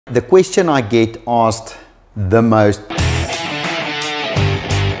The question I get asked the most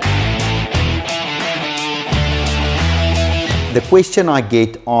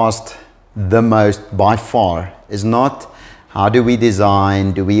by far is not how do we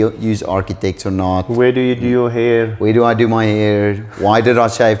design, do we use architects or not? Where do you do your hair? Where do I do my hair? Why did I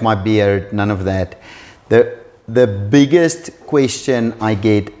shave my beard? None of that. The biggest question I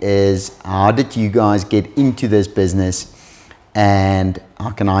get is, how did you guys get into this business and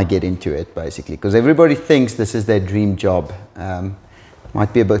how can I get into it, basically? Because everybody thinks this is their dream job.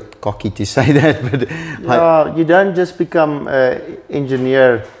 Might be a bit cocky to say that, but yeah, you don't just become an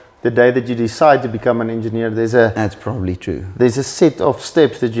engineer the day that you decide to become an engineer. That's probably true. There's a set of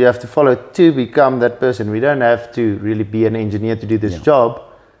steps that you have to follow to become that person. We don't have to really be an engineer to do this job,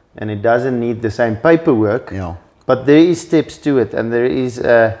 and it doesn't need the same paperwork. Yeah. But there is steps to it, and there is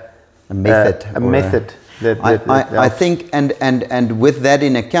a method. I think, and with that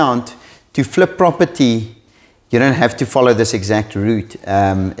in account, to flip property, you don't have to follow this exact route.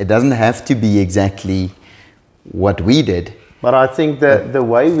 It doesn't have to be exactly what we did. But I think that the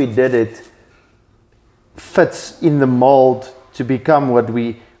way we did it fits in the mold to become what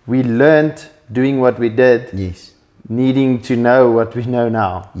we learned doing what we did. Yes. Needing to know what we know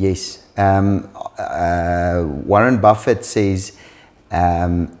now. Yes. Warren Buffett says,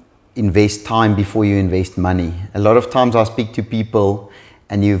 invest time before you invest money. A lot of times I speak to people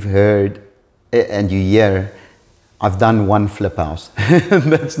and you've heard and you hear, I've done one flip house.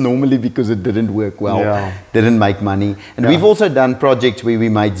 That's normally because it didn't work well, didn't make money. And we've also done projects where we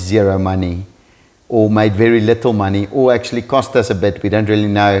made zero money or made very little money or actually cost us a bit. We don't really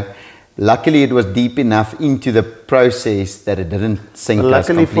know. Luckily, it was deep enough into the process that it didn't sink us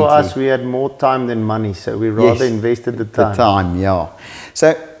completely. Luckily for us, we had more time than money, so we rather invested the time. The time, yeah.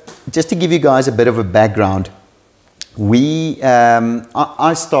 So just to give you guys a bit of a background, I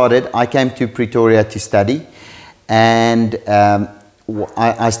came to Pretoria to study. And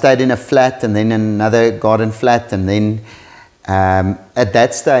I stayed in a flat and then another garden flat, and then at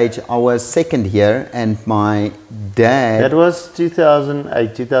that stage I was second year, and my dad... That was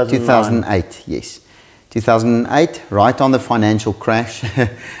 2008, 2009. 2008, yes. 2008, right on the financial crash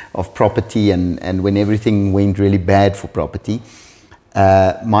of property and when everything went really bad for property.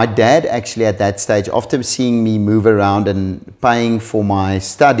 My dad actually at that stage, after seeing me move around and paying for my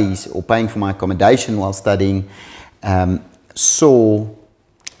studies or paying for my accommodation while studying, so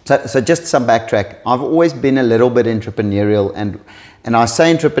just some backtrack. I've always been a little bit entrepreneurial, and I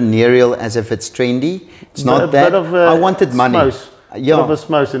say entrepreneurial as if it's trendy. It's not that. I wanted money. Bit of a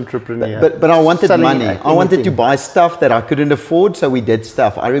smooth entrepreneur. But I wanted money. I wanted to buy stuff that I couldn't afford, so we did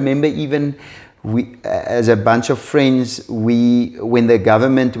stuff. I remember even as a bunch of friends, when the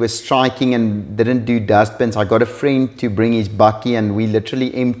government was striking and didn't do dustbins, I got a friend to bring his bakkie and we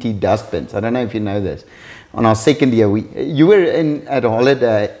literally emptied dustbins. I don't know if you know this. On our second year, you were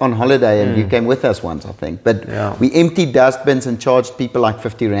on holiday and you came with us once, I think. But we emptied dustbins and charged people like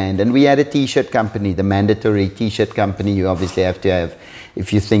 50 Rand. And we had a t-shirt company, the mandatory t-shirt company you obviously have to have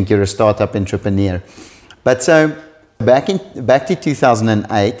if you think you're a startup entrepreneur. But so back to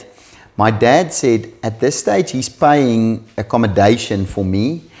 2008, my dad said at this stage he's paying accommodation for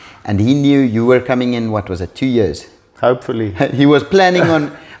me, and he knew you were coming in, what was it, 2 years? Hopefully. He was planning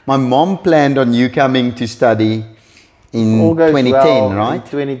on... My mom planned on you coming to study in 2010, right?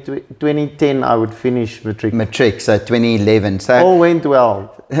 2010 I would finish matric. Matric, so 2011. So all went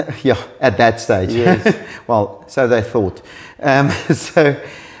well. Yeah, at that stage. Yes. Well, so they thought. So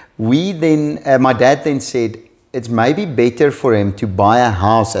we then, my dad then said, it's maybe better for him to buy a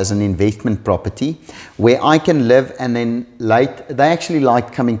house as an investment property where I can live, and then they actually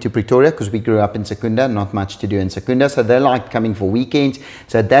liked coming to Pretoria because we grew up in Secunda, not much to do in Secunda, so they liked coming for weekends.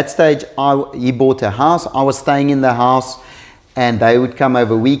 So at that stage, he bought a house, I was staying in the house, and they would come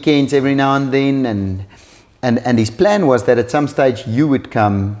over weekends every now and then, and his plan was that at some stage you would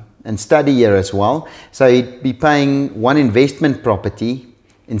come and study here as well. So he'd be paying one investment property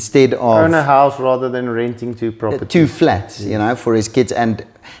instead of... Own a house rather than renting two properties. Two flats, you know, for his kids, and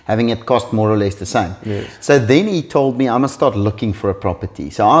having it cost more or less the same. Yes. So then he told me I must start looking for a property.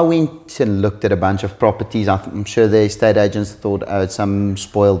 So I went and looked at a bunch of properties. I'm sure the estate agents thought, oh, it's some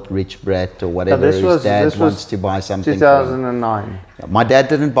spoiled rich brat or whatever. His dad wants to buy something. 2009. My dad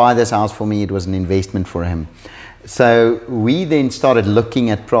didn't buy this house for me. It was an investment for him. So we then started looking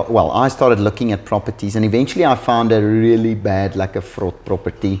at, I started looking at properties, and eventually I found a really bad, like a fraud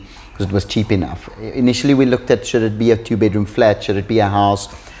property, because it was cheap enough. Initially we looked at, should it be a 2-bedroom flat, should it be a house,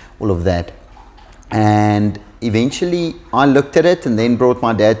 all of that. And eventually I looked at it and then brought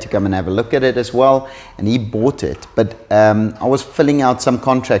my dad to come and have a look at it as well, and he bought it. But I was filling out some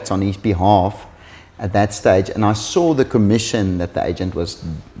contracts on his behalf at that stage, and I saw the commission that the agent was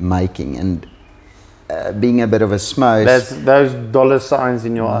making, and being a bit of a smose. That's those dollar signs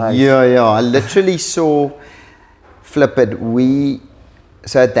in your eyes. Yeah, I literally saw, flip it,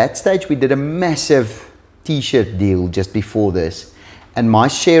 so at that stage we did a massive t-shirt deal just before this, and my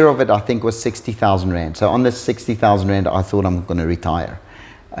share of it I think was 60,000 Rand. So on the 60,000 Rand I thought I'm going to retire.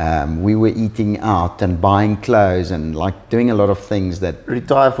 We were eating out and buying clothes and like doing a lot of things that...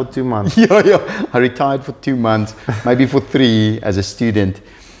 Retire for 2 months. Yeah, I retired for 2 months, maybe for 3 as a student.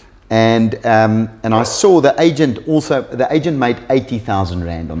 And I saw the agent made 80,000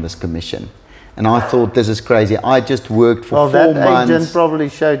 Rand on this commission. And I thought, this is crazy. I just worked for 4 months. That agent probably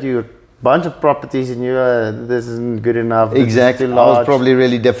showed you a bunch of properties and you this isn't good enough. Exactly. I was probably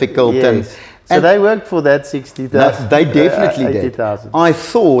really difficult. Yes. So they worked for that 60,000. No, they definitely 80,000. did. I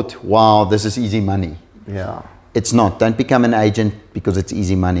thought, wow, this is easy money. Yeah. It's not. Don't become an agent because it's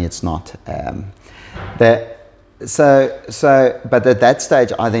easy money. It's not. But at that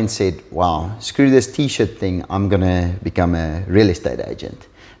stage, I then said, wow, screw this t-shirt thing. I'm going to become a real estate agent.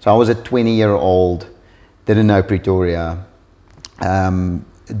 So I was a 20-year-old, didn't know Pretoria,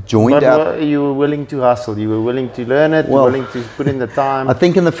 joined up. But you were willing to hustle. You were willing to learn it, willing to put in the time. I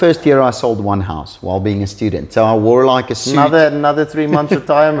think in the first year I sold 1 house while being a student. So I wore like a suit. Another 3 months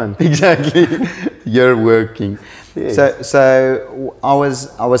retirement. Exactly. You're working. Yes. So I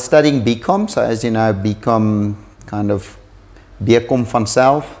was studying BCom. So as you know, BCom kind of BCom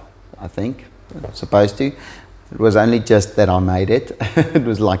vanself, I think, supposed to. It was only just that I made it. It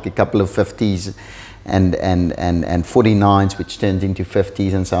was like a couple of 50s and 49s, which turned into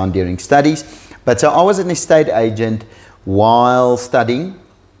 50s and so on during studies. But so I was an estate agent while studying.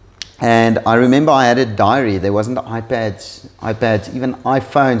 And I remember I had a diary. There wasn't iPads, even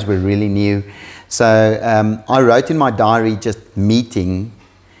iPhones were really new. So I wrote in my diary just meeting,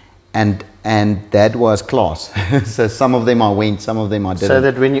 and that was class. So some of them I went, some of them I didn't. So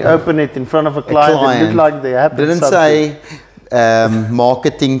that when you open it in front of a client it looked like they happened didn't something. say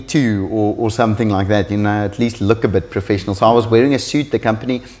marketing to or something like that, you know, at least look a bit professional. So I was wearing a suit. The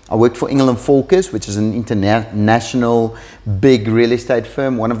company, I worked for England Volkers, which is an international big real estate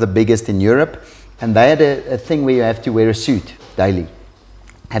firm, one of the biggest in Europe. And they had a thing where you have to wear a suit daily.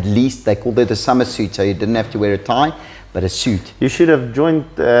 At least they called it a summer suit, so you didn't have to wear a tie, but a suit. You should have joined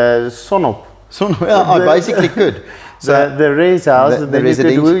Sonop. Well, I basically could. So the race house, and then you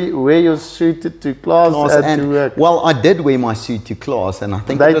could wear your suit to class and to work. Well, I did wear my suit to class, and I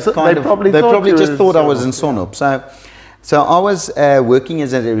think they probably just thought I was in Sonop. So I was working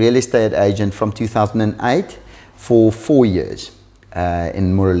as a real estate agent from 2008 for 4 years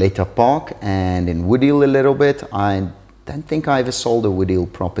in Moreletta Park and in Woodhill a little bit. I don't think I ever sold a Woodhill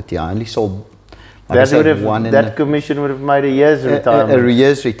property. I only sold that commission would have made a year's retirement. A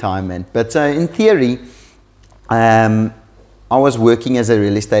year's retirement. But in theory, I was working as a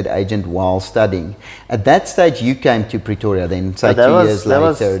real estate agent while studying. At that stage, you came to Pretoria then, say 2 years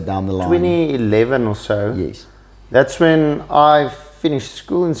later down the line. 2011 or so. Yes. That's when I finished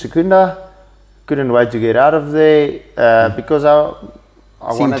school in Secunda. Couldn't wait to get out of there because I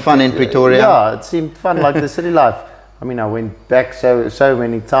seemed fun in Pretoria. Yeah, it seemed fun, like the city life. I mean, I went back so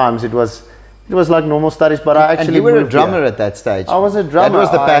many times. It was like normal studies, but I actually. And you were a drummer at that stage. I was a drummer. That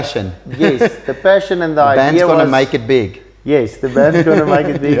was the passion. Yes, the passion and the idea band's going to make it big. Yes, the band's going to make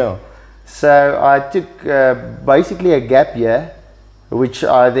it big. Yeah. So I took basically a gap year, which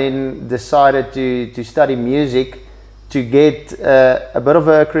I then decided to study music to get a bit of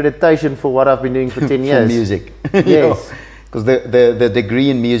accreditation for what I've been doing for 10 years. For music. Yes. Because the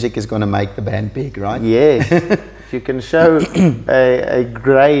degree in music is going to make the band big, right? Yes. If you can show a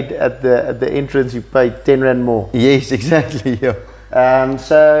grade at the entrance, you pay 10 Rand more. Yes, exactly. Yeah.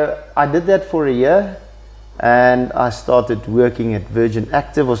 So I did that for a year, and I started working at Virgin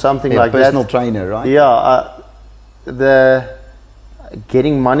Active or something like personal that. Personal trainer, right? Yeah.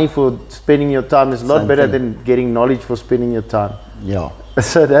 Getting money for spending your time is a lot better than getting knowledge for spending your time. Yeah.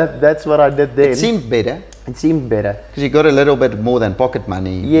 So that's what I did then. It seemed better. It seemed better. Because you got a little bit more than pocket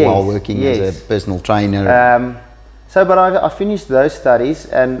money while working as a personal trainer. But I finished those studies,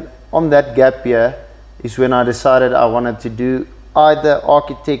 and on that gap year is when I decided I wanted to do either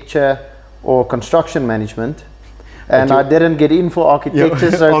architecture or construction management. And I didn't get in for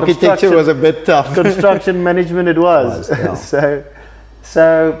architecture, so architecture was a bit tough. Construction management it was.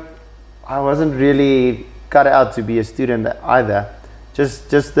 So I wasn't really cut out to be a student either. Just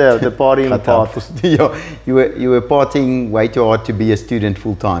the partying part. You were partying way too hard to be a student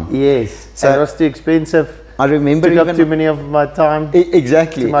full time. Yes, so it was too expensive. I remember took even up too many of my time.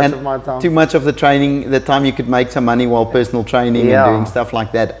 Exactly. Too much and of my time. Too much of the training, the time you could make some money while personal training and doing stuff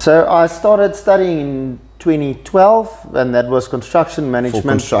like that. So I started studying in 2012, and that was construction management. For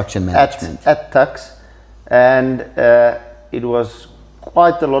construction management. At Tux. And it was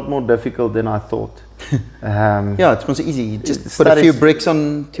quite a lot more difficult than I thought. Yeah, it was easy. You just put a few bricks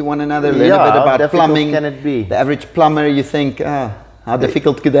on to one another, learn a bit about plumbing. Can it be? The average plumber, you think, how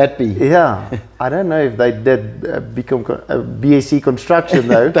difficult could that be? Yeah, I don't know if they did become BSc construction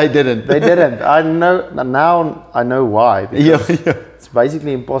though. They didn't. They didn't. I know now. I know why. Because it's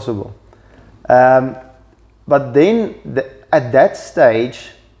basically impossible. But then at that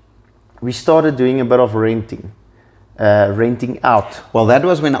stage, we started doing a bit of renting out. Well, that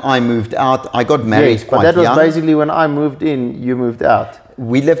was when I moved out. I got married quite young. But that was basically when I moved in, you moved out.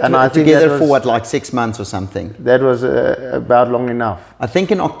 We lived together for what, like 6 months or something? That was about long enough. I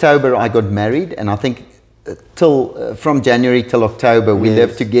think in October I got married, and I think from January till October we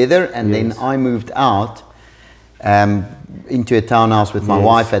lived together, and then I moved out into a townhouse with my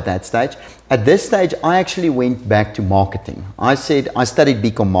wife at that stage. At this stage, I actually went back to marketing. I studied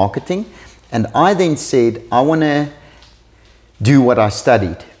Bigpond marketing, and I then said, I want to do what I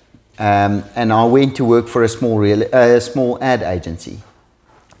studied. And I went to work for a small ad agency.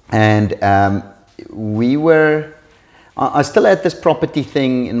 And I still had this property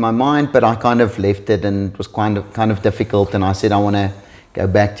thing in my mind, but I kind of left it, and it was kind of difficult. And I said, I want to go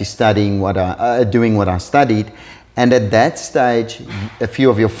back to studying doing what I studied. And at that stage, a few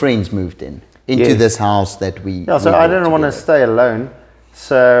of your friends moved into this house that we. Yeah, so I didn't want to stay alone,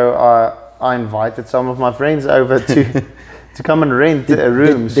 so I invited some of my friends over to come and rent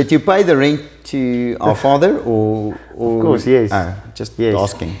rooms. Did you pay the rent to our father, or? Of course, yes. Oh, just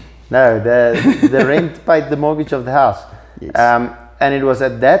asking. No, the rent paid the mortgage of the house. Yes. And it was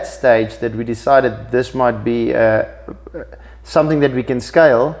at that stage that we decided this might be something that we can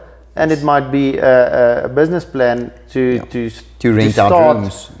scale. And it might be a business plan to rent out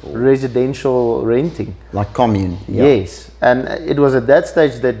rooms, residential renting, like commune. Yes, and it was at that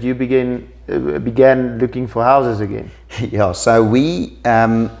stage that you began looking for houses again. Yeah, so we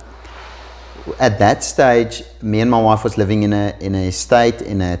at that stage, me and my wife was living in a estate,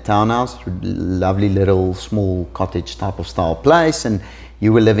 in a townhouse, lovely little small cottage type of style place, and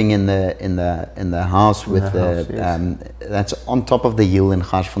you were living in the house with that's on top of the hill in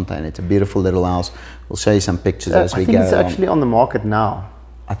Garsfontein. It's a beautiful little house. We'll show you some pictures as we go. I think it's actually on the market now.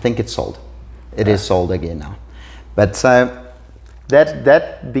 I think it's sold. It is sold again now. But so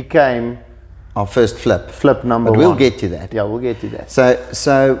that became our first flip number one. We'll get to that. Yeah, we'll get to that.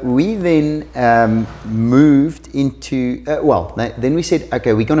 So we then moved into, then we said,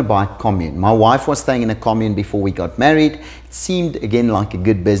 okay, we're going to buy a commune. My wife was staying in a commune before we got married. It seemed, again, like a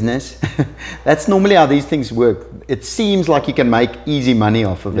good business. That's normally how these things work. It seems like you can make easy money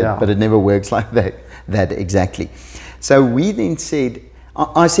off of it, but it never works like that exactly. So we then said,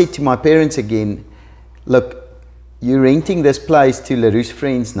 I said to my parents again, look, you're renting this place to LaRou's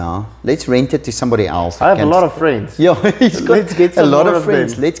friends now. Let's rent it to somebody else. I have a lot of friends. Yeah, he's got Let's get a lot of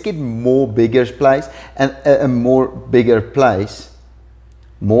friends. Them. Let's get more bigger place and a more bigger place.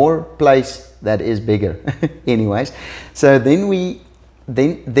 More place that is bigger. Anyways, so then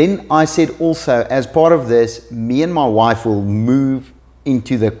I said also, as part of this, me and my wife will move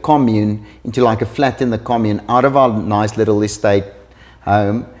into the commune, into like a flat in the commune, out of our nice little estate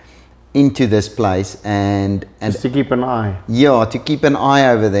home, into this place, and just to keep an eye. Yeah, to keep an eye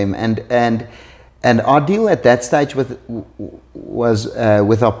over them, and our deal at that stage was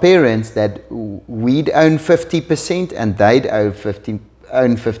with our parents that we'd own 50% and they'd own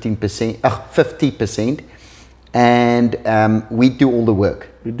 50%, and we'd do all the work.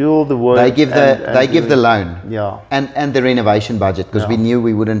 We do all the work. They give the loan. Yeah. And the renovation budget, because we knew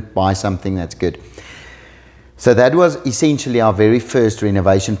we wouldn't buy something that's good. So that was essentially our very first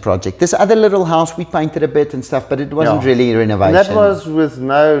renovation project. This other little house, we painted a bit and stuff, but it wasn't really renovation. And that was with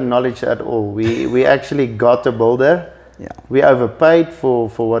no knowledge at all. We actually got a builder. Yeah. We overpaid for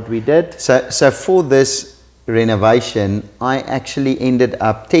what we did. So for this renovation, I actually ended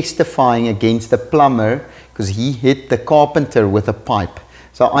up testifying against the plumber because he hit the carpenter with a pipe.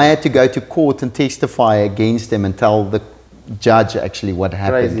 So I had to go to court and testify against him and tell the judge actually what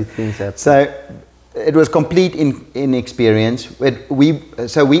happened. Crazy things happen. So it was complete inexperience.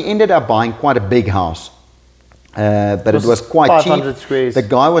 So we ended up buying quite a big house, but it was quite 500 cheap. squares. The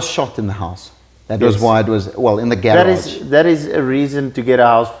guy was shot in the house. That was why it was, in the garage. That is a reason to get a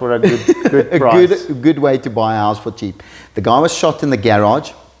house for a good price. a good way to buy a house for cheap. The guy was shot in the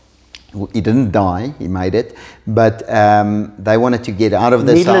garage. He didn't die, he made it, but they wanted to get out of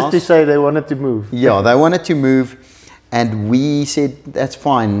this house. Needless to say, they wanted to move. Yeah, they wanted to move, and we said, that's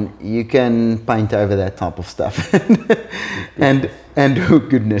fine, you can paint over that type of stuff. and oh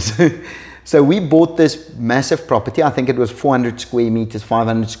goodness. So we bought this massive property. I think it was 400 square meters,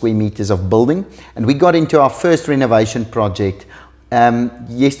 500 square meters of building, and we got into our first renovation project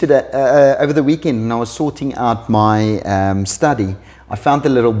yesterday, over the weekend, when I was sorting out my study. I found a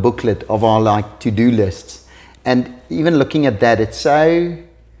little booklet of our like to-do lists, and even looking at that, it's so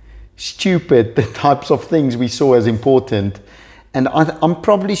stupid, the types of things we saw as important, and I'm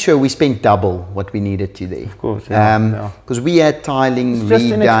probably sure we spent double what we needed to there. Of course, because we had tiling just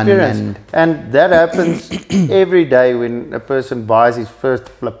redone, and that happens every day when a person buys his first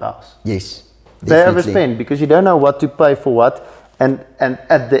flip house. Yes, they definitely. overspend because you don't know what to pay for what, and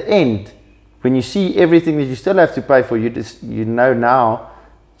at the end, when you see everything that you still have to pay for, you know now,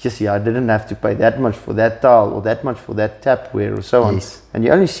 I didn't have to pay that much for that tile or that much for that tapware or so on. Yes. And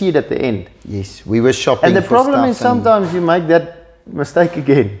you only see it at the end. Yes, we were shopping. And the for problem stuff is sometimes you make that mistake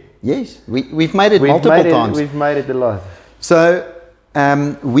again. Yes, we've made it multiple times. We've made it a lot. So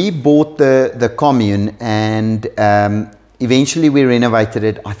we bought the commune, and eventually we renovated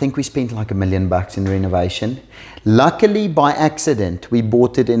it. I think we spent like $1 million in renovation. Luckily, by accident, we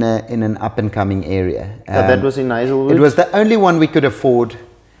bought it in an up and coming area. That was in Hazelwood. It was the only one we could afford.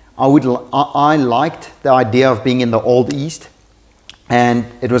 I liked the idea of being in the Old East, and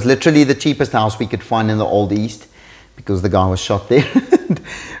it was literally the cheapest house we could find in the Old East, because the guy was shot there.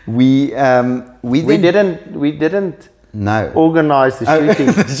 we didn't organize the shooting.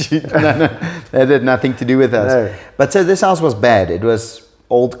 No, that had nothing to do with us. No. But so this house was bad. It was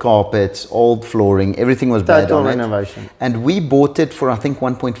old carpets, old flooring, everything was bad on it. Total renovation. And we bought it for I think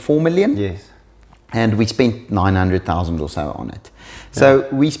 1.4 million. Yes. And we spent 900,000 or so on it. So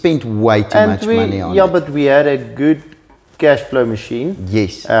we spent way too much money on it. Yeah, but we had a good cash flow machine.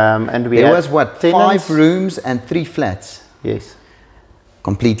 Yes. And there was what, tenants? 5 rooms and 3 flats. Yes.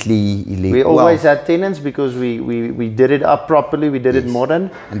 Completely illegal. We always had tenants because we did it up properly, we did it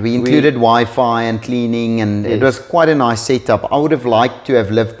modern. And we included Wi-Fi and cleaning, and it was quite a nice setup. I would have liked to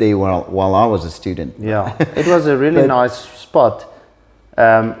have lived there while I was a student. Yeah, it was a really nice spot,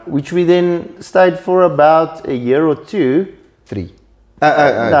 which we then stayed for about a year or 2. 3.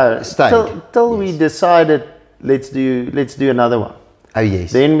 Till we decided let's do another one. Oh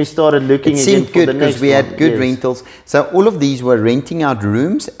yes. Then we started looking again for the next one. It seemed good because we had good rentals. So all of these were renting out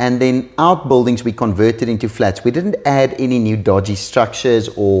rooms, and then outbuildings we converted into flats. We didn't add any new dodgy structures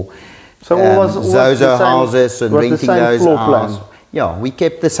or Zozo houses and renting those out. Yeah, we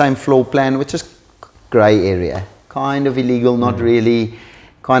kept the same floor plan, which is grey area. Kind of illegal, not really.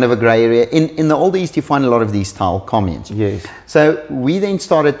 Kind of a grey area. In the Old East, you find a lot of these tile communes. Yes. So we then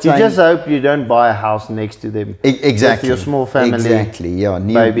started saying, you just hope you don't buy a house next to them. Exactly. With your small family. Exactly, yeah.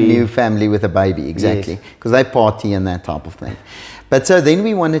 New family with a baby, exactly. Because they party and that type of thing. But so then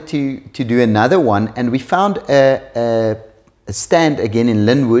we wanted to do another one, and we found a stand again in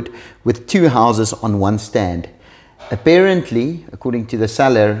Linwood with 2 houses on one stand. Apparently, according to the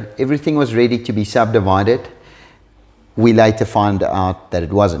seller, everything was ready to be subdivided. We later found out that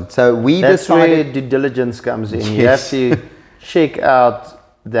it wasn't. So that's where due diligence comes in. You have to check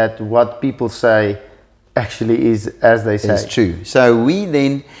out that what people say actually is as they say. It's true. So we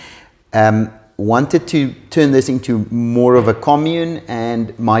then wanted to turn this into more of a commune,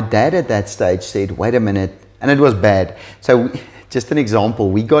 and my dad at that stage said, wait a minute, and it was bad. So just an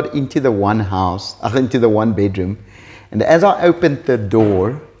example, we got into the one house, into the 1 bedroom, and as I opened the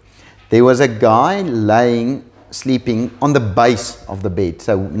door, there was a guy sleeping on the base of the bed,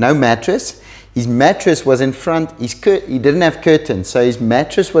 so no mattress. His mattress was in front, he didn't have curtains, so his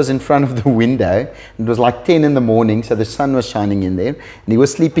mattress was in front of the window. It was like 10 in the morning, so the sun was shining in there, and he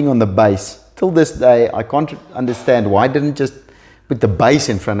was sleeping on the base. Till this day, I can't understand why I didn't just put the base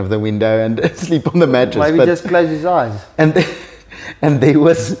in front of the window and sleep on the mattress. Maybe just close his eyes. And there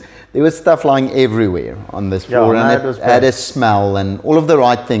was stuff lying everywhere on this floor, and it had a smell and all of the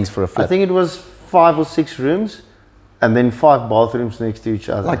right things for a flip. I think it was 5 or 6 rooms, and then 5 bathrooms next to each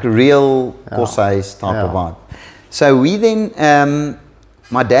other. Like a real Corsair's type of vibe. So we then,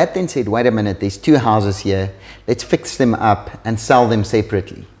 my dad then said, wait a minute, there's 2 houses here. Let's fix them up and sell them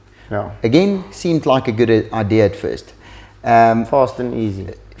separately. Yeah. Again, seemed like a good idea at first. Fast and easy.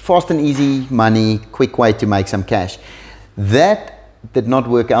 Fast and easy, money, quick way to make some cash. That did not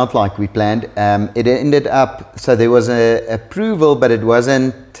work out like we planned. It ended up, so there was an approval, but it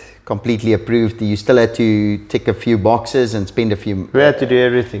wasn't completely approved. You still had to tick a few boxes and spend we had to do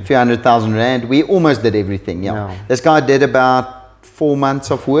everything. A few 100,000 rand. We almost did everything, yeah. This guy did about 4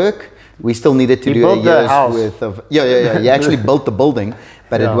 months of work, We still needed to do a year's worth of... Yeah. He actually built the building,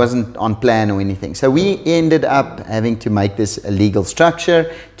 but it wasn't on plan or anything. So we ended up having to make this a legal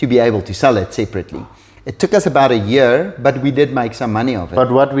structure to be able to sell it separately. It took us about a year, but we did make some money of it.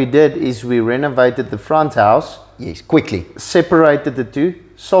 But what we did is we renovated the front house. Yes, quickly. Separated the two,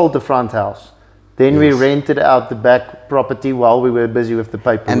 sold the front house. Then we rented out the back property while we were busy with the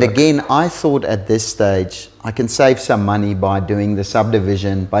paperwork. And again, I thought at this stage, I can save some money by doing the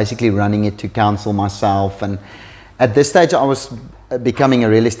subdivision, basically running it to council myself. And at this stage, I was becoming a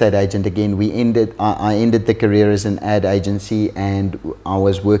real estate agent again. I ended the career as an ad agency, and I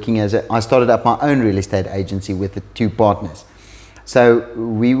was working I started up my own real estate agency with the 2 partners. So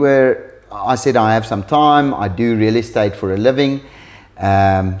I said, I have some time, I do real estate for a living.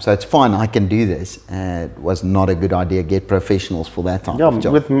 So it's fine, I can do this. It was not a good idea, get professionals for that type of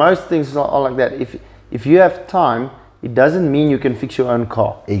job. With most things are like that. If you have time, it doesn't mean you can fix your own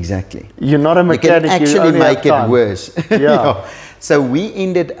car. Exactly. You're not a mechanic. You can actually make it worse. Yeah. So we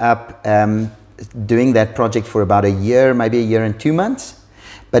ended up doing that project for about a year, maybe a year and 2 months.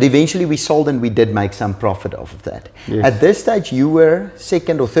 But eventually we sold and we did make some profit off of that. Yes. At this stage, you were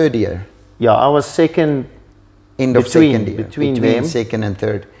second or third year? Yeah, I was second. End of second year. Between them. Second and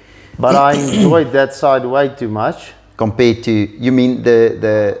third. But I enjoyed that side way too much. Compared to, you mean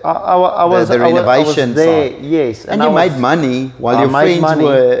the renovation there, side? Yes. And you made money while your friends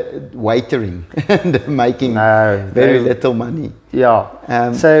were waitering and making very little money.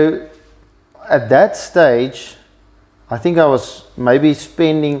 Yeah. So at that stage, I think I was maybe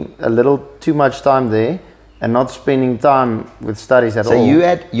spending a little too much time there and not spending time with studies at all. So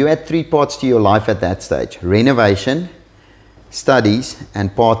you had 3 parts to your life at that stage: renovation, studies,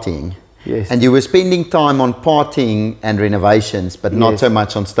 and partying. Yes. And you were spending time on partying and renovations, but not so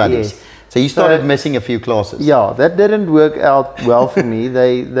much on studies. Yes. So you started missing a few classes. Yeah, that didn't work out well for me.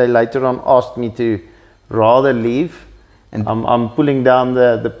 They later on asked me to rather leave. And I'm pulling down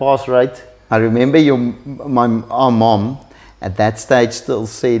the pass rate. I remember our mom at that stage still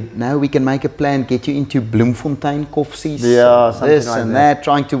said, no, we can make a plan, get you into Bloemfontein Koffsies, this like and that,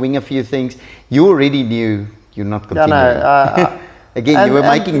 trying to wing a few things. You already knew you're not continuing. Again, you were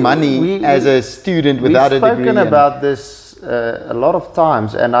making money as a student without a degree. We've spoken about this a lot of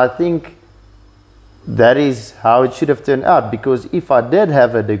times, and I think that is how it should have turned out, because if I did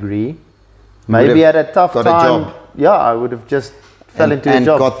have a degree, maybe at a tough time, I would have just fell into a job.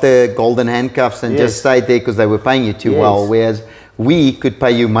 And got the golden handcuffs and just stayed there because they were paying you too well, whereas we could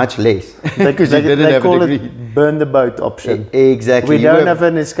pay you much less because you didn't have a degree. It burn the boat option. Exactly. We don't have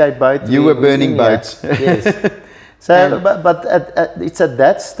an escape boat. You were burning boats. Yes. So, but it's at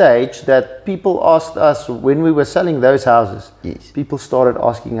that stage that people asked us, when we were selling those houses, people started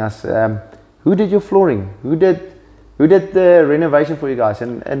asking us, who did your flooring? Who did the renovation for you guys?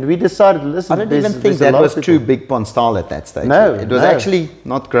 And we decided, listen, I don't even think that was true Bigpond style at that stage. No. It was actually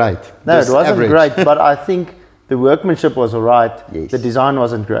not great. No, it wasn't great, but I think the workmanship was all right. Yes. The design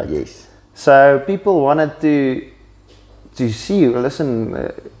wasn't great. Yes. So people wanted to see,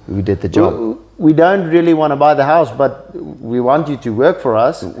 listen, who did the job? We don't really want to buy the house, but we want you to work for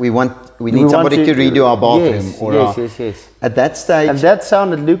us. We need somebody to redo our bathroom. Yes. At that stage. And that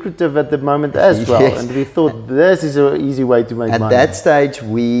sounded lucrative at the moment as well. Yes. And we thought this is an easy way to make money. At that stage,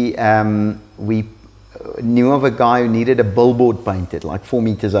 we knew of a guy who needed a billboard painted, like 4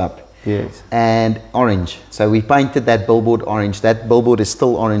 meters up. Yes. And orange. So we painted that billboard orange. That billboard is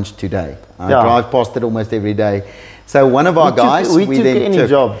still orange today. I drive past it almost every day. So one of our guys, we took any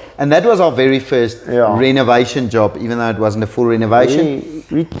job. And that was our very first renovation job, even though it wasn't a full renovation.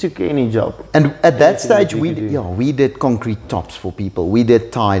 We took any job. And at that stage, we did concrete tops for people. We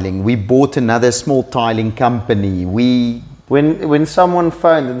did tiling. We bought another small tiling company. When someone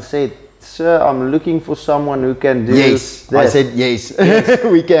phoned and said, sir, I'm looking for someone who can do this. I said yes.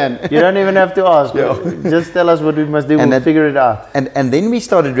 We can. You don't even have to ask. Just tell us what we must do, we'll figure it out. And then we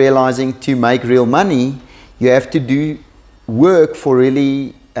started realizing, to make real money, you have to do work for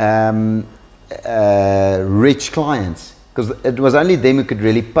really rich clients, because it was only them who could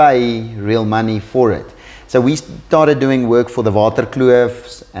really pay real money for it. So we started doing work for the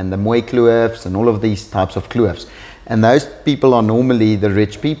waterkloofs and the mooi kloofs and all of these types of kloofs. And those people are normally the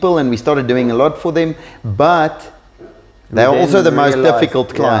rich people, and we started doing a lot for them, but they are also the most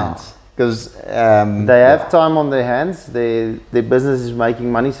difficult clients, because they have time on their hands, their business is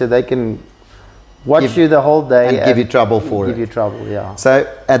making money, so they can watch you the whole day and give you trouble for it. Give you trouble, yeah. So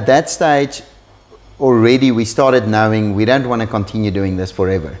at that stage, already we started knowing we don't want to continue doing this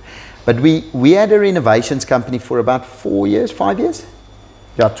forever. But we had a renovations company for about 4 years, 5 years.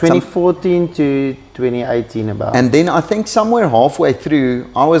 Yeah, 2014 to 2018 about. And then I think somewhere halfway through,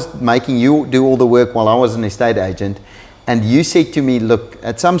 I was making you do all the work while I was an estate agent. And you said to me, look,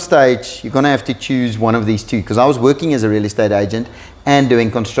 at some stage, you're going to have to choose one of these two. Because I was working as a real estate agent and doing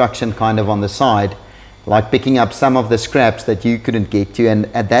construction kind of on the side, like picking up some of the scraps that you couldn't get to. And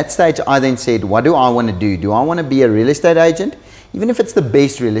at that stage, I then said, what do I want to do? Do I want to be a real estate agent, even if it's the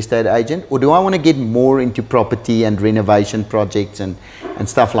best real estate agent? Or do I want to get more into property and renovation projects and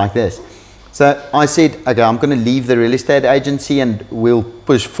stuff like this? So I said, okay, I'm going to leave the real estate agency and we'll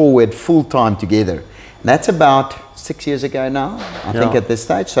push forward full time together. And that's about 6 years ago now, I think at this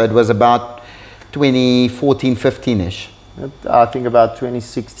stage. So it was about 2014, 15-ish. I think about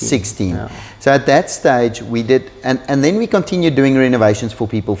 2016. 16. Yeah. So at that stage we did, and then we continued doing renovations for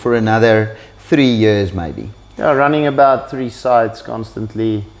people for another 3 years maybe. Yeah, running about 3 sites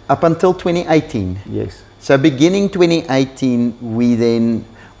constantly. Up until 2018. Yes. So beginning 2018, we then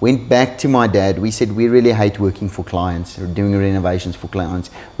went back to my dad. We said, we really hate working for clients or doing renovations for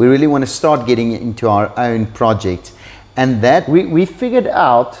clients. We really want to start getting into our own projects. And that we figured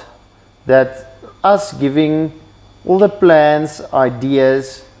out that us giving all the plans,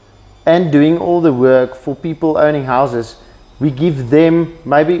 ideas, and doing all the work for people owning houses, we give them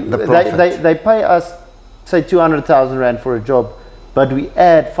maybe they pay us say 200,000 rand for a job, but we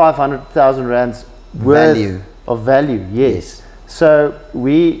add 500,000 rands worth of value. Yes. So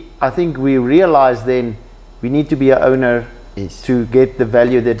I think we realized then we need to be an owner to get the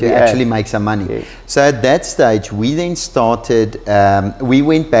value that we actually make some money. Yes. So at that stage, we then started. We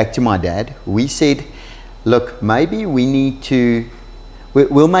went back to my dad. We said, look, maybe we need to.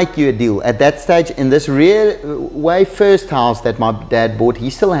 We'll make you a deal. At that stage, in this first house that my dad bought, he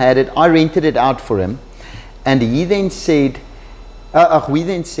still had it. I rented it out for him, and he then said, we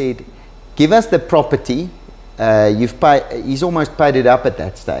then said, give us the property. He's almost paid it up at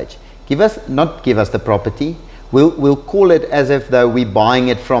that stage. Not give us the property. We'll call it as if though we're buying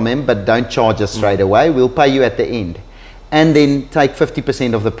it from him, but don't charge us straight away. We'll pay you at the end, and then take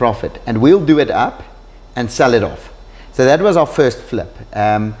 50% of the profit, and we'll do it up and sell it off. So that was our first flip.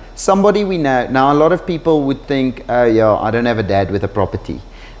 Somebody we know now. A lot of people would think, oh yeah, I don't have a dad with a property,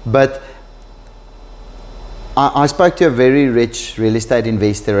 but I spoke to a very rich real estate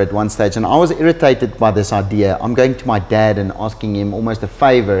investor at one stage, and I was irritated by this idea. I'm going to my dad and asking him almost a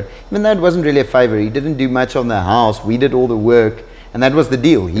favor, even though it wasn't really a favor. He didn't do much on the house. We did all the work, and that was the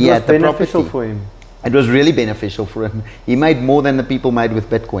deal. He had the property. It was beneficial for him. It was really beneficial for him. He made more than the people made with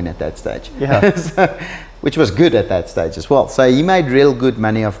Bitcoin at that stage. Yeah. Which was good at that stage as well. So he made real good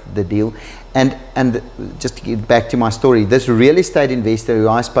money off the deal. And just to get back to my story, this real estate investor who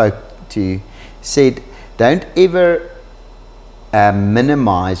I spoke to said, don't ever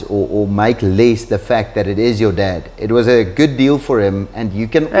minimize or make less the fact that it is your dad. It was a good deal for him, and you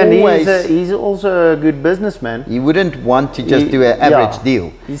can always... he's also a good businessman. He wouldn't want to just do an average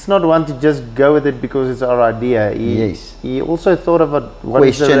deal. He's not one to just go with it because it's our idea. He also thought about what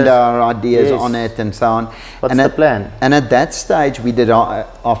questioned our ideas on it and so on. What's the plan? And at that stage, we did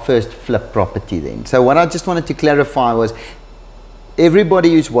our first flip property then. So what I just wanted to clarify was,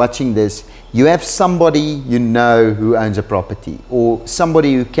 everybody who's watching this, you have somebody you know who owns a property, or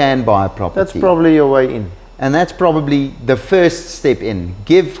somebody who can buy a property. That's probably your way in. And that's probably the first step in.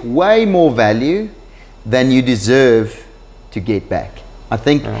 Give way more value than you deserve to get back. I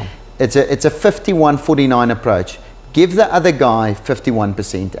think it's a 51-49 approach. Give the other guy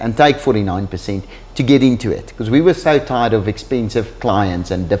 51% and take 49% to get into it. Because we were so tired of expensive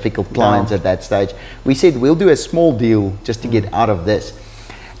clients and difficult clients at that stage. We said, we'll do a small deal just to get out of this.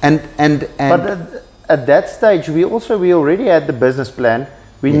 But at that stage, we already had the business plan.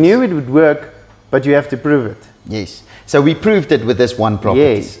 We knew it would work, but you have to prove it. Yes. So we proved it with this one property.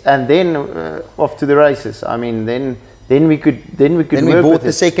 Yes, and then off to the races. I mean, then we could. Then we bought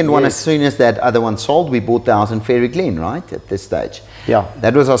the second one as soon as that other one sold. We bought the house in Fairy Glen, right, at this stage. Yeah.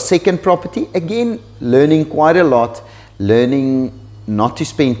 That was our second property. Again, learning quite a lot, learning not to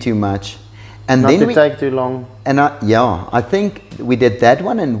spend too much. And not to take too long. And I think we did that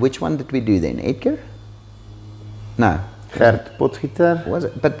one. And which one did we do then? Edgar? No. Gert Potgieter. Was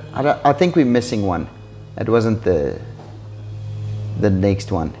it? But I think we're missing one. It wasn't the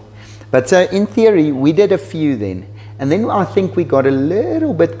next one. But so in theory, we did a few then. And then I think we got a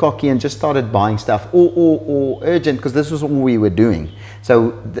little bit cocky and just started buying stuff or urgent, because this was all we were doing.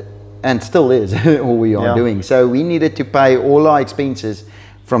 So, and still is all we are doing. So we needed to pay all our expenses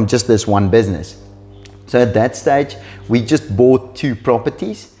from just this one business. So at that stage, we just bought 2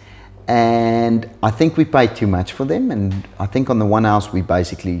 properties, and I think we paid too much for them. And I think on the one house, we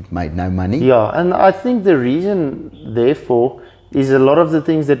basically made no money. Yeah, and I think the reason therefore is a lot of the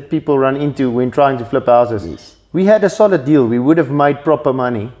things that people run into when trying to flip houses. Yes. We had a solid deal. We would have made proper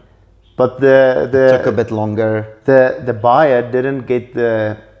money, but It took a bit longer. The buyer didn't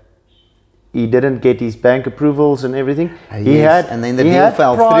get he didn't get his bank approvals and everything. He Yes, had and then the he deal had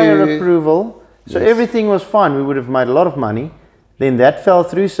fell prior through. approval, so Yes. everything was fine. We would have made a lot of money. Then that fell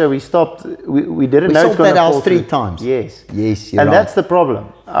through, so we stopped. We didn't We know sold it's going that to house fall 3 through. times. Yes. Yes, you're And right. that's the problem.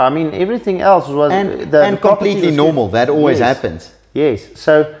 I mean, everything else was and the property completely was normal. good. That always Yes. happens. Yes.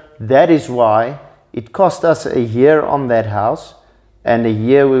 So that is why it cost us a year on that house, and a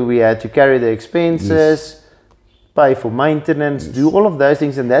year where we had to carry the expenses, pay for maintenance, do all of those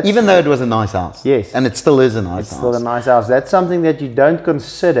things, and that's Even though it was a nice house. Yes. And it still is a nice it's house. still a nice house. That's something that you don't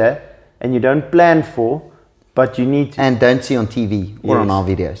consider and you don't plan for, but you need to. And don't see on TV or on Yes. our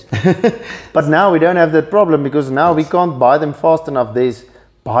videos. But now we don't have that problem because now we can't buy them fast enough. There's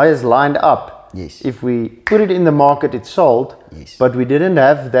buyers lined up. Yes. If we put it in the market, it's sold. Yes. But we didn't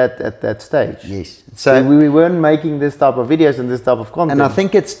have that at that stage. Yes. So So, we weren't making this type of videos and this type of content. and I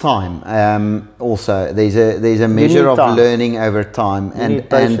think it's time. Also, there's a measure need of time. learning over time, need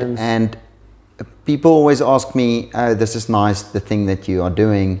patience. and people always ask me, "Oh, this is nice. The thing that you are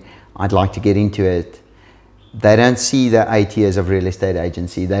doing, I'd like to get into it." They don't see the 8 years of real estate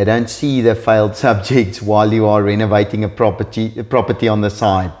agency. They don't see the failed subjects while you are renovating a property on the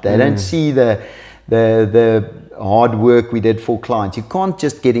side. They don't see the hard work we did for clients. You can't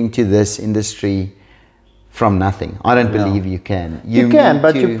just get into this industry from nothing. I don't believe you can. you can, need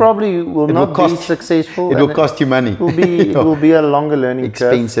but to- you probably will it not will cost- be successful. It will and cost you money. It will be, it will be a longer learning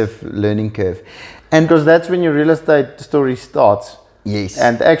curve. Expensive learning curve. And because that's when your real estate story starts. Yes.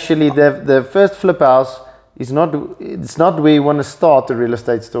 And actually, the first flip house is not. It's not where you want to start a real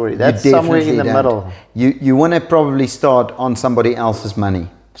estate story. That's somewhere in the Definitely don't. middle. You want to probably start on somebody else's money.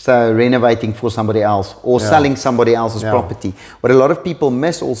 So renovating for somebody else or selling somebody else's property. What a lot of people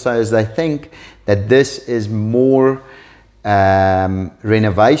miss also is they think that this is more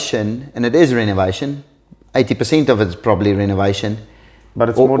renovation, and it is renovation. 80% of it is probably renovation. But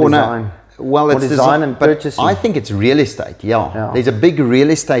it's more design. Well, More it's design and but purchasing. I think it's real estate. Yeah. There's a big real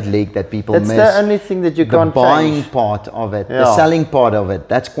estate leg that people That's miss. the only thing that you The can't buying change. part of it, the Yeah. selling part of it.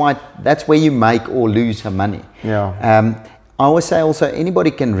 That's where you make or lose some money. Yeah. I always say also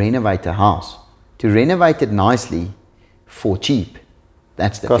anybody can renovate a house. To renovate it nicely for cheap,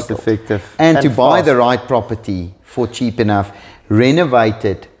 that's difficult. Cost effective. And to buy fast. the right property for cheap enough, renovate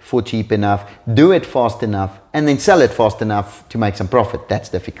it for cheap enough, do it fast enough, and then sell it fast enough to make some profit. That's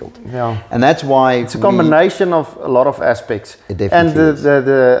difficult. Yeah. And that's why It's a combination of a lot of aspects. It definitely and is.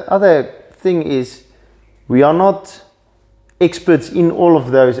 the other thing is, we are not experts in all of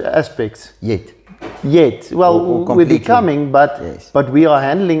those aspects yet. Well, Or we're completely. becoming, but we are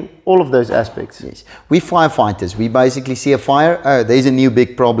handling all of those aspects. Yes. We firefighters, we basically see a fire, oh, there's a new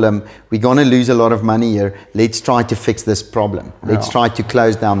big problem, we're going to lose a lot of money here, let's try to fix this problem, let's try to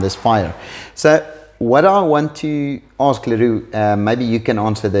close down this fire. So what I want to ask Leroux, maybe you can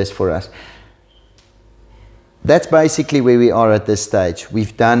answer this for us. That's basically where we are at this stage.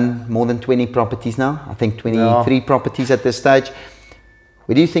 We've done more than 20 properties now, I think 23 properties at this stage.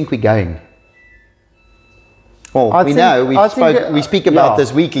 Where do you think we're going? Well, we speak about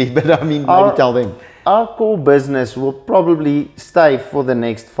this weekly, but I mean, maybe tell them. Our core business will probably stay for the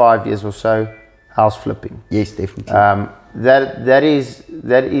next 5 years or so, house flipping. Yes, definitely. That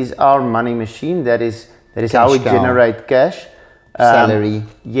is our money machine. That is how we Cash cow. generate cash. Salary.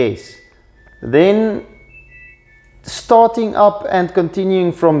 Yes. Then starting up and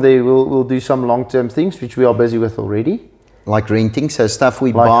continuing from there, we'll do some long-term things, which we are busy with already. Like renting, so stuff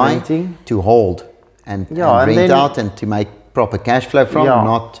we Like buy renting. to hold and and rent then- out and to make proper cash flow from,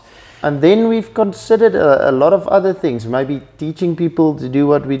 not... And then we've considered a lot of other things, maybe teaching people to do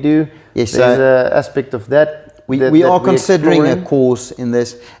what we do. Yes, There's an aspect of that. We that are we're considering a exploring. course in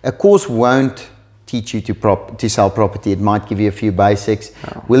this. A course won't teach you to sell property. It might give you a few basics.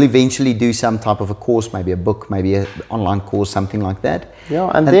 We'll eventually do some type of a course, maybe a book, maybe an online course, something like that. Yeah,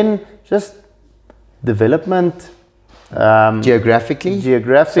 and then just development. Geographically.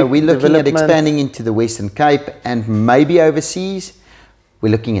 Geographic So we're looking at development. expanding into the Western Cape and maybe overseas. We're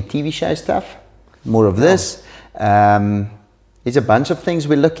looking at TV show stuff, more of this. There's a bunch of things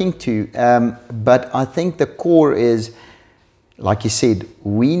we're looking to, but I think the core is, like you said,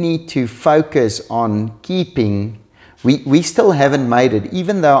 we need to focus on keeping, we still haven't made it,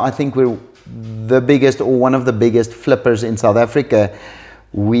 even though I think we're the biggest or one of the biggest flippers in South Africa,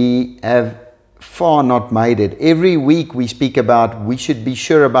 we have far not made it. Every week we speak about, we should be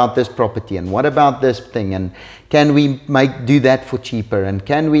sure about this property and what about this thing, and can we do that for cheaper, and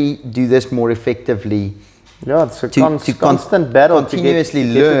can we do this more effectively? Yeah, it's a constant battle continuously to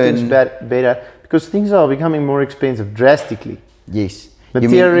learn things better, because things are becoming more expensive drastically. Yes.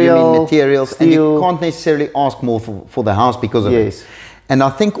 Material, you mean materials, steel. and you can't necessarily ask more for the house because of it. And I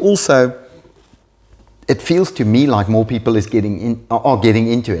think also it feels to me like more people are getting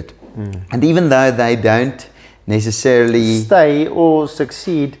into it. And even though they don't necessarily stay or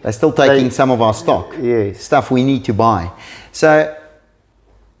succeed, they're still taking some of our stock, stuff we need to buy. So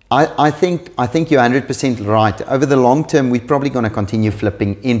I think you're 100% right. Over the long term, we're probably going to continue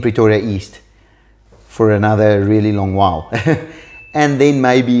flipping in Pretoria East for another really long while. And then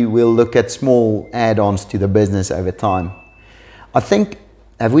maybe we'll look at small add-ons to the business over time. I think,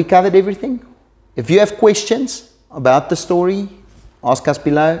 have we covered everything? If you have questions about the story, ask us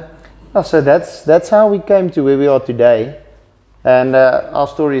below. Oh, so that's how we came to where we are today. And our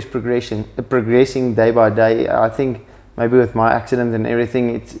story is progressing day by day. I think maybe with my accident and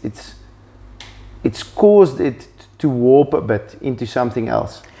everything, it's caused it to warp a bit into something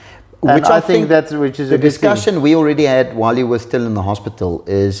else. Which I think that's a the discussion we already had while you were still in the hospital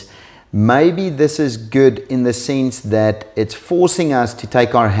is maybe this is good in the sense that it's forcing us to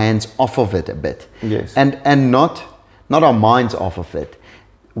take our hands off of it a bit. Yes. And not our minds off of it.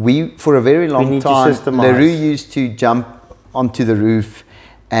 We, for a very long time, LaRue used to jump onto the roof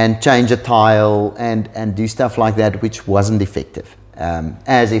and change a tile and do stuff like that, which wasn't effective.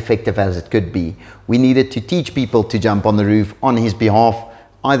 As effective as it could be. We needed to teach people to jump on the roof on his behalf,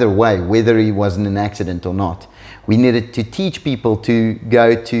 either way, whether he was in an accident or not. We needed to teach people to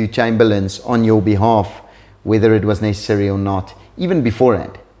go to Chamberlain's on your behalf, whether it was necessary or not, even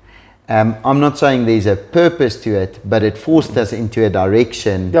beforehand. I'm not saying there's a purpose to it, but it forced us into a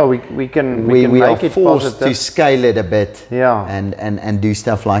direction. Yeah, we can are forced to scale it a bit, and do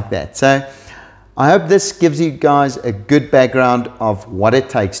stuff like that. So I hope this gives you guys a good background of what it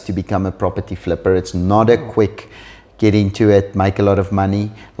takes to become a property flipper. It's not a quick get into it, make a lot of money,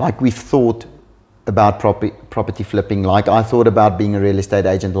 like we've thought about property flipping, like I thought about being a real estate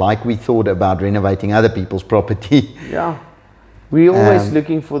agent, like we thought about renovating other people's property. Yeah, we're always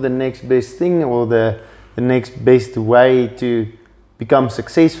looking for the next best thing or the next best way to become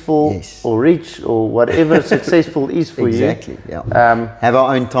successful or rich or whatever successful is for you. Exactly, yeah. Have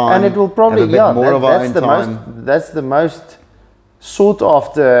our own time. And it will probably, that's the most sought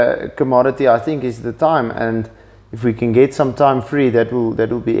after commodity, I think, is the time. And if we can get some time free, that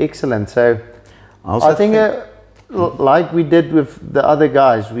will be excellent. So I think like we did with the other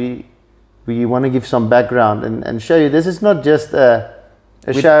guys, we want to give some background and show you this is not just a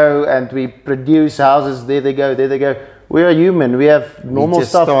show and we produce houses, there they go. We are human, we have normal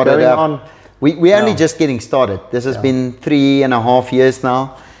stuff going on. We're only just getting started. This has been 3.5 years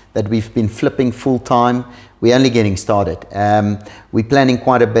now that we've been flipping full time. We're only getting started. We're planning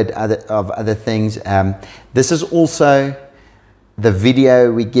quite a bit of other things. This is also the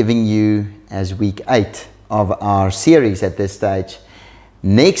video we're giving you as week 8 of our series at this stage.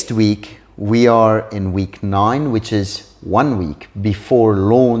 Next week, we are in week 9, which is 1 week before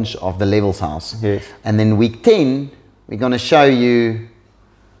launch of the Levels house. Yes. And then week 10, we're going to show you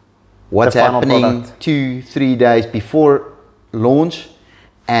what's happening 2-3 days before launch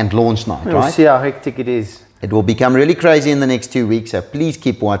and launch night, right? We'll see how hectic it is. It will become really crazy in the next 2 weeks, so please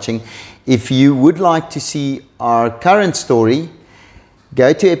keep watching. If you would like to see our current story,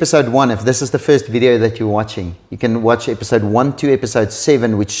 go to episode 1. If this is the first video that you're watching, you can watch episode 1 to episode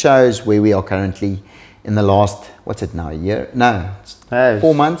 7, which shows where we are currently in the last, what's it now, a year? No,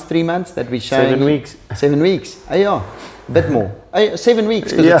 4 months, 3 months that we're showing. 7 weeks. 7 weeks. Oh yeah, a bit more. 7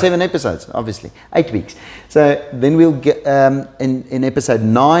 weeks, because it's 7 episodes, obviously. 8 weeks. So then we'll get, in episode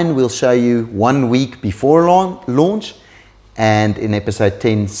 9, we'll show you 1 week before launch. And in episode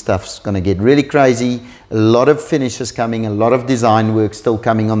 10, stuff's going to get really crazy. A lot of finishes coming, a lot of design work still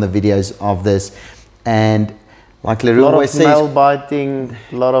coming on the videos of this. And like LaRue always says, nail biting,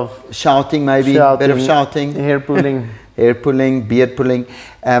 a lot of shouting, maybe a bit of shouting, hair pulling, beard pulling.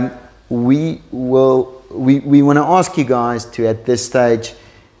 We want to ask you guys to, at this stage,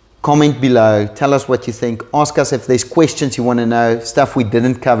 comment below, tell us what you think, ask us if there's questions you want to know, stuff we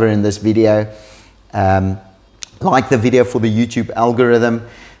didn't cover in this video. Like the video for the YouTube algorithm,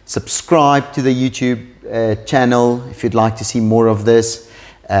 subscribe to the YouTube channel if you'd like to see more of this.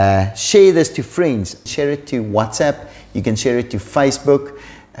 Share this to friends, share it to WhatsApp, you can share it to Facebook,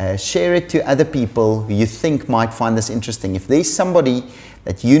 share it to other people who you think might find this interesting. If there's somebody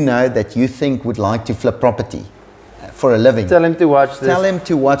that you know that you think would like to flip property for a living, tell him to watch this. Tell him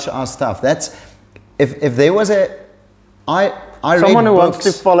to watch our stuff. That's if there was someone who wants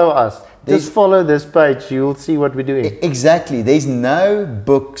to follow us, just follow this page, you'll see what we're doing. Exactly. There's no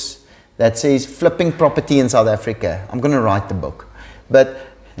books that says flipping property in South Africa. I'm going to write the book. But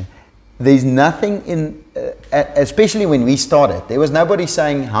there's nothing in, especially when we started, there was nobody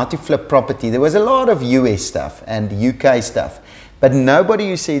saying how to flip property. There was a lot of US stuff and UK stuff, but nobody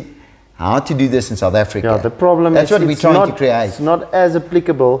who said how to do this in South Africa. Yeah, the problem That's is what we're trying to create. It's not as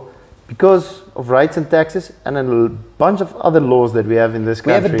applicable because of rates and taxes and a bunch of other laws that we have in this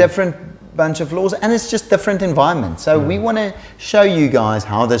country. We have a different bunch of laws, and it's just different environments. So we want to show you guys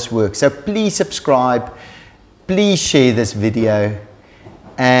how this works. So please subscribe, please share this video,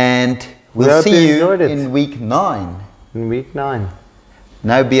 and we'll see you in week 9. In week 9.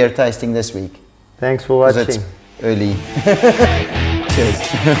 No beer tasting this week. Thanks for watching. It's early.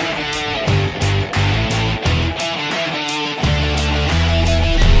 Cheers.